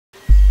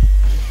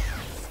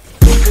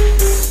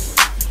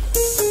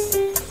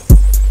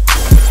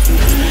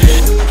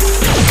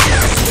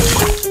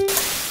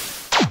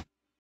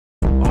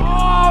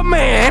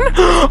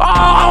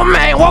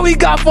what we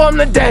got for him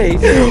today?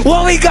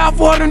 What we got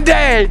for him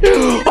today?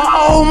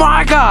 Oh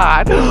my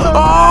God.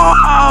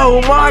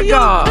 Oh my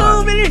God.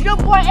 YouTube, it is your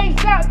boy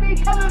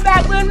A$AP coming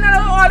back with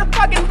another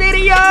fucking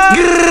video.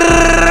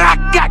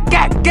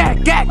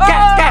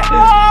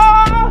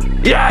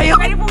 Yeah, yeah.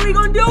 Ready for what we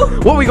gonna do?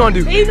 What we gonna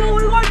do? You know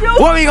what we gonna do?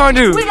 What we gonna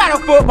do? We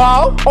got a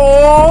football.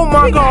 Oh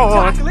my We got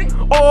God. chocolate.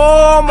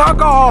 Oh my I know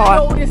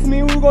God. what this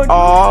mean. We're gonna do.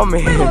 Oh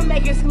We're man. gonna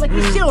make it seem like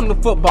we shit on the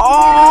football.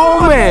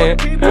 Oh man.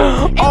 And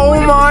Oh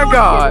when my people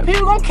God.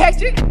 People gonna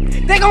catch it.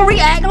 They gonna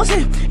react. Gonna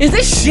say, "Is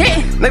this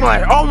shit?" They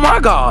like, oh my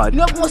God. You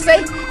know what I'm gonna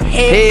say?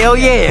 Hell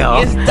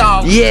yeah. It's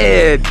dog.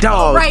 Yeah,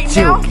 dog. Right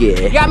now,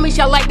 yeah. y'all make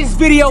sure y'all like this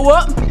video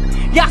up.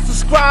 Y'all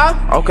subscribe.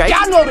 Okay.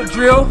 Y'all know the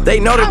drill. They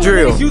know the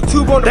drill. I'm the best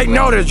YouTuber on the They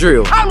know the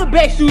drill. I'm the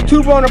best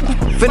YouTuber on the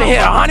Finna hit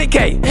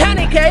 100K.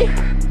 100K.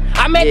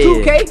 I'm at Yeah.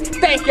 2K.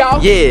 Thank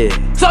y'all. Yeah.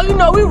 So you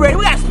know we ready.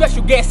 We got a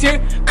special guest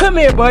here. Come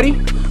here, buddy. We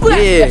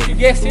got Yeah. a special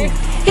guest here.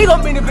 He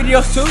gonna be in the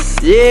videos too.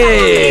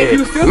 Yeah.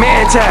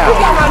 Man We child.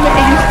 got my man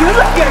Houston.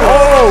 Look at him.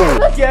 Oh.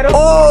 Look at him.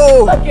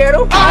 Oh. Look at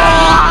him.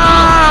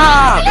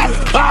 Ah.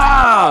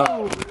 Ah.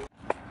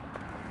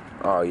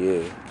 Oh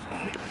yeah.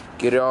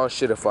 Get it all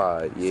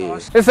shitified. Yeah.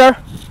 Yes, sir.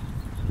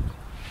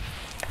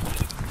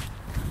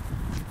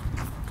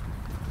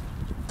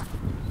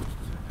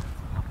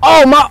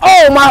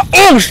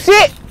 Oh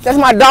shit! That's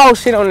my dog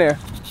shit on there.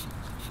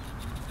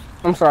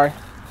 I'm sorry.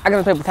 I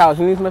got some paper towels.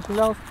 You need some paper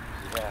towels?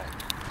 Yeah.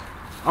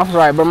 I'm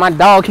sorry, but my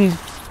dog, he's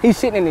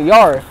sitting in the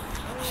yard.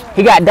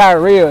 He got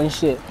diarrhea and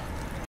shit.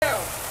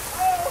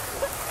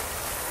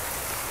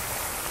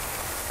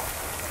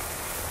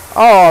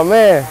 Oh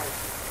man.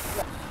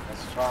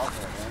 That's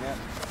chocolate, ain't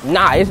it?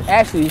 Nah, it's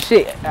actually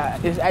shit.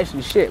 It's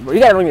actually shit, but you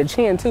gotta ring your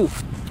chin too.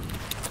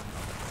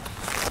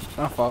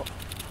 My fault.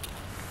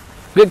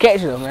 Good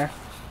catch though, man.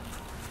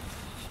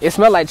 It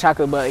smelled like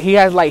chocolate, but he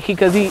has like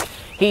cause he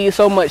eats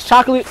so much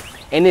chocolate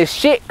and this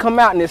shit come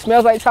out and it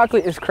smells like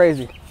chocolate. It's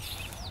crazy.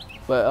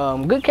 But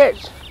good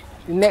catch.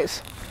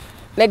 Next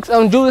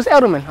Julius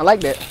Edelman. I like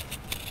that.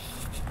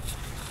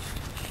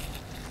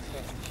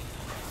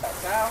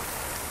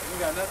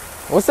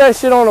 What's that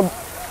shit on the?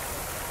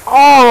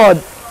 Oh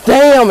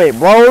damn it,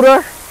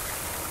 brother!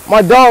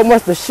 My dog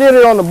must have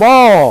shitted on the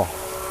ball.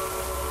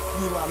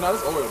 No,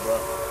 it's oil, bro.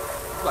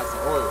 It's like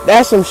some oil.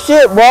 That's some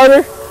shit,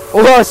 brother.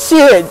 Well,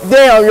 shit.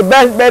 Damn, your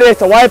best bet is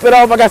to wipe it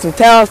off. I got some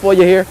towels for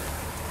you here.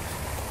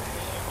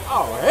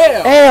 Oh,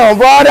 hell. Damn,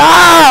 brother.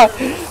 Ah,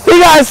 he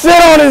got shit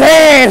on his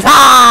hands.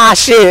 Ah,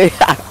 shit.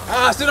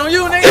 Ah, shit on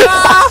you, nigga.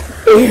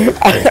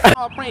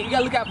 Oh, Frank, you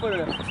gotta look out for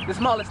the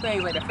smallest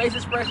things, like the face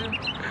expression.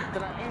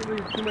 Cause I ain't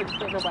really too much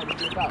expect nobody to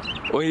flip out.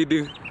 What you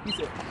do? He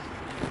said,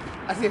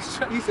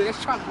 you said,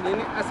 that's chocolate in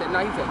it. I said, no,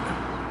 he said.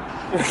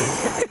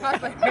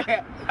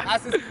 I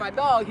said, my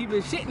dog, he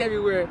been shitting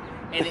everywhere.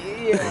 And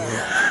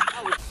yeah.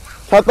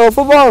 I throw a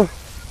football.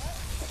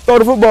 Throw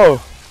the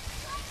football.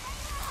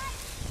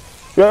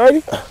 You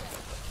ready?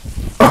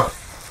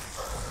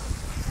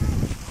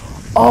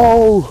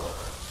 Oh.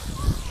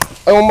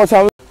 Hey, one more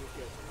time.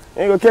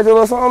 You ain't gonna catch a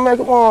little something, man?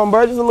 Come on,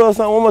 bro. Just a little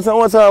something. One more time.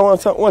 One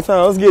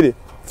time. Let's get it.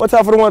 One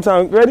time for the one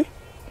time. Ready?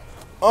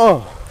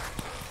 Oh.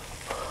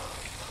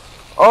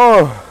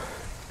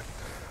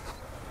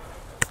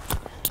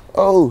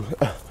 All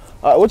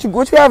right, what you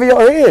have in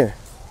your hand?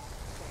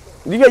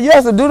 You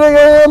got some doodle in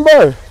your hand,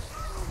 bro.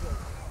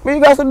 Man,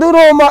 you got some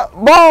doodle on my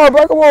ball,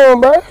 bro. Come on,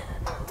 bro.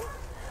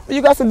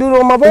 You got some doodle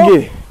on my ball.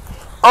 Yeah.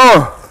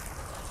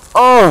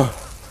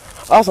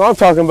 That's what I'm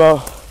talking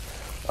about.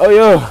 Oh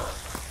yeah.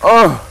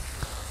 Oh,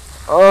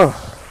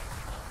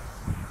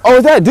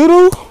 is that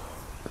doodle?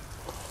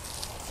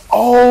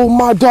 Oh,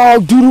 my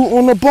dog doodle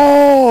on the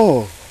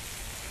ball.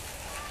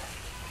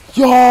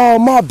 Yo,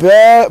 my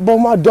bad, but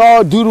my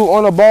dog doodle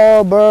on the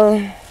ball,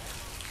 bro.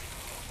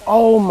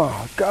 Oh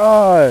my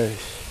gosh.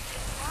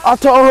 I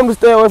told him to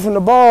stay away from the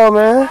ball,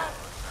 man.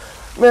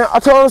 Man, I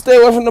told him to stay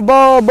away from the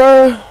ball,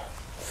 bro.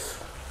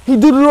 He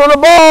doodled on the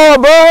ball,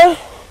 bro.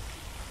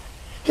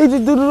 He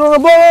just doodled on the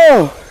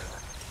ball.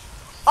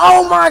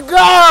 Oh my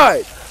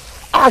God.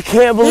 I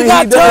can't believe he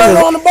got turned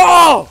on the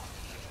ball.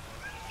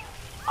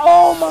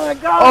 Oh my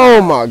God.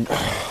 Oh my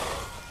God.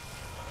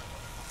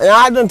 And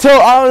I done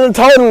told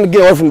him to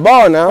get away from the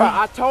ball now. Bro,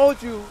 I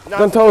told you.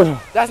 Done told him.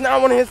 That's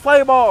not one of his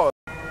play balls.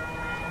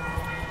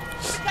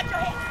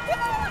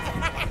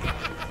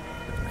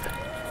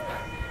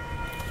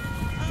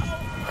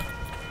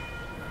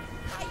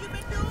 How you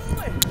been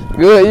doing?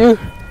 Good, you?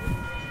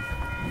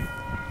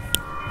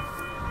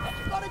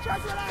 Go to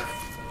church with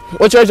us.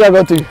 What church y'all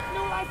go to? New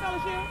Life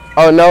Fellowship.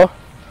 Oh no.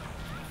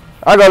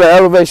 I go to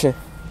Elevation.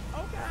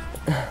 Okay.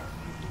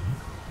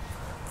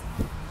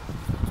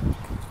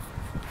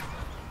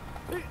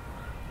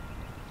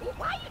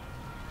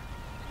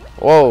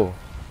 Whoa.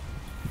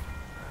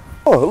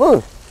 Oh,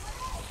 look.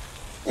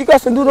 You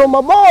got some doodle on my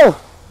ball.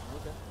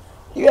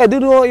 You got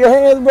doodle on your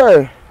hands,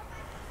 bro.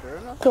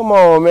 Come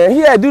on, man. He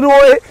had doodle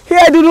on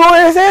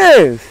his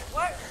hands.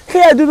 What? He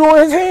had doodle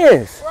on his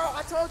hands. Bro,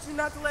 I told you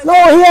not to let No,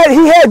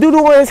 he had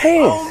doodle on his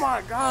hands. Oh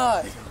my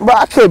God. Bro,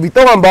 I can't be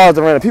throwing balls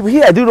around people. He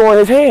had doodle on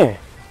his hand.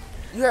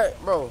 Yeah,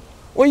 bro.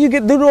 Where you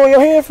get doodle on your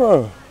hand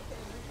from?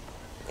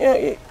 Yeah,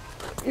 you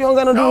don't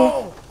got no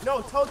doodle.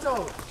 No,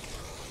 Toto.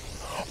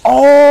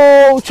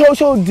 Oh,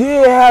 Cho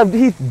did have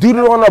he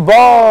doodled on the You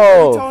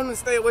ball. told him to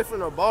stay away from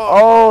the ball.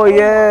 Oh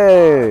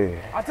yeah.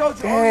 I told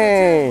you Dang. only the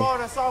tennis ball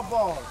and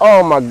softball.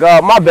 Oh my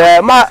God, my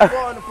bad.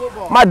 Ball and the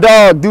football. My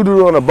dog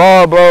doodled on the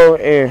ball, bro.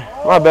 And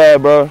my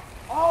bad, bro.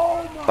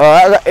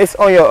 It's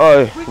on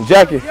your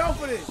jacket. Jail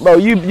for this. Bro,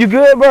 you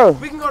good, bro?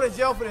 We can go to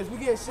jail for this. We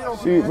getting shit on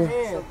Shoot, people's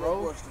bro. hands,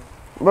 bro.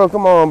 Bro,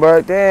 come on,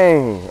 bro.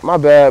 Dang. My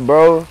bad,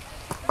 bro.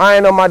 I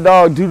ain't know my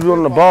dog doodled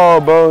on the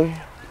ball, bro.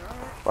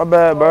 My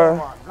bad, bro. Oh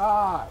my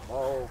God,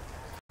 bro.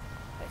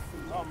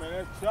 Oh man,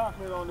 that's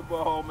chocolate on the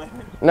ball, man.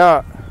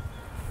 Nah.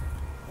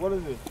 What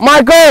is it?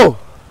 Michael!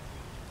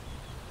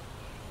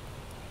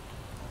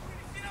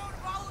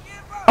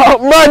 Oh,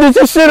 bro, did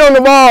you shit on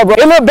the ball, bro?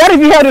 It look better if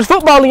you had this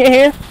football in your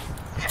hand.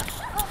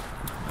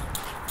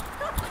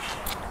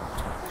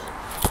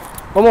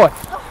 One more.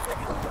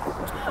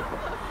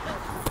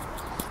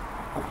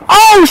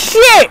 Oh,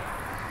 shit!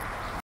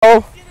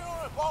 Oh.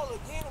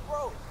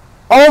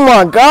 Oh,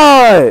 my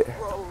God.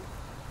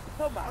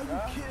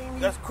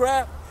 That's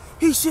crap.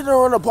 He shitted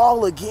on the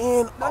ball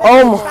again.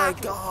 Oh, my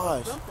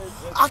gosh.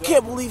 I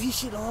can't believe he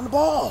shitted on the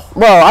ball.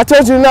 Bro, I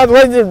told you not to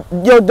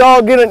let your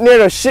dog get near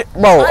the shit,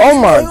 bro. Oh,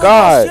 my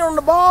God. Shit on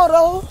the ball,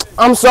 though.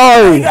 I'm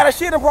sorry. You got a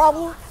shitting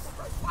problem?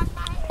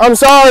 I'm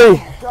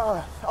sorry.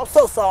 God, I'm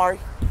so sorry.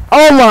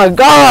 Oh, my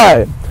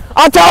God.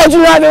 I told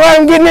you not to let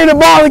him get near the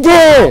ball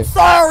again.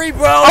 Sorry,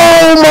 bro.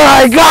 Oh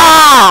my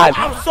God!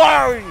 I'm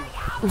sorry.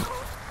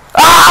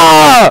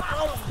 Ah!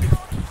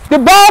 The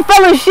ball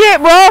fell in shit,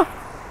 bro.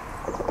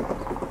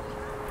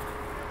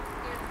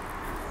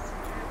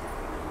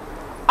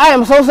 I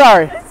am so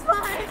sorry. It's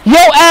fine.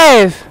 Your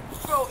ass.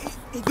 Bro,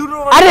 he doodled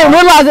on the I didn't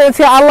realize it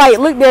until I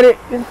looked at it.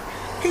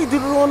 He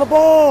doodled on the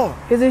ball.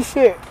 Is this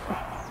shit?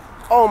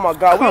 Oh my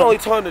God, we Huh. only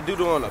told him to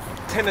doodle on the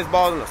tennis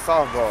balls and the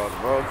softballs,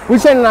 bro. We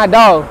sending our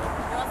dog.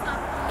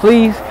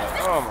 Please.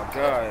 Oh my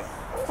God.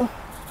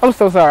 I'm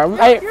so sorry.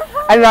 I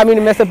did not mean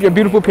to mess up your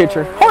beautiful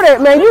picture. Hold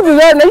that, man. You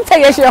deserve it. You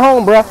take that shit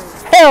home, bro.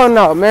 Hell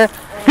no, man.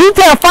 You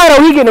tell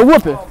Fido he getting a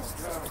whooping.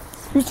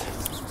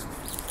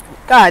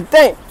 God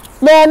dang.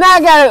 Man, now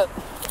I gotta.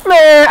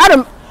 Man,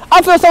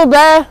 I feel so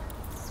bad.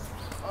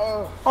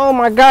 Oh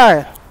my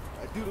God.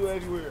 I doodle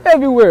everywhere.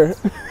 Everywhere.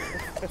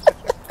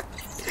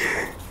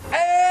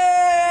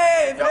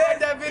 Hey, if you like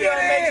that video,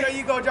 make sure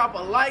you go drop a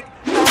like,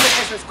 comment,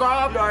 and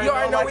subscribe. You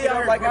already know we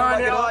out here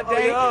grinding all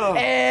day.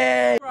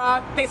 Hey.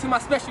 Thanks to my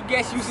special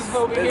guest users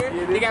over here.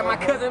 They got my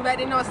cousin back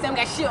there, you know what I'm saying?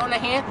 Got shit on their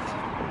hand.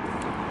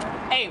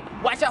 Hey,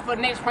 watch out for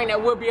the next prank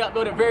that will be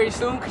uploaded very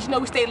soon. Cause you know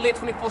we stay lit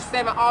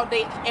 24/7 all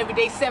day, every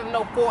day,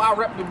 704. I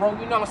rep the bro,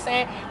 you know what I'm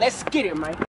saying? Let's get it, man.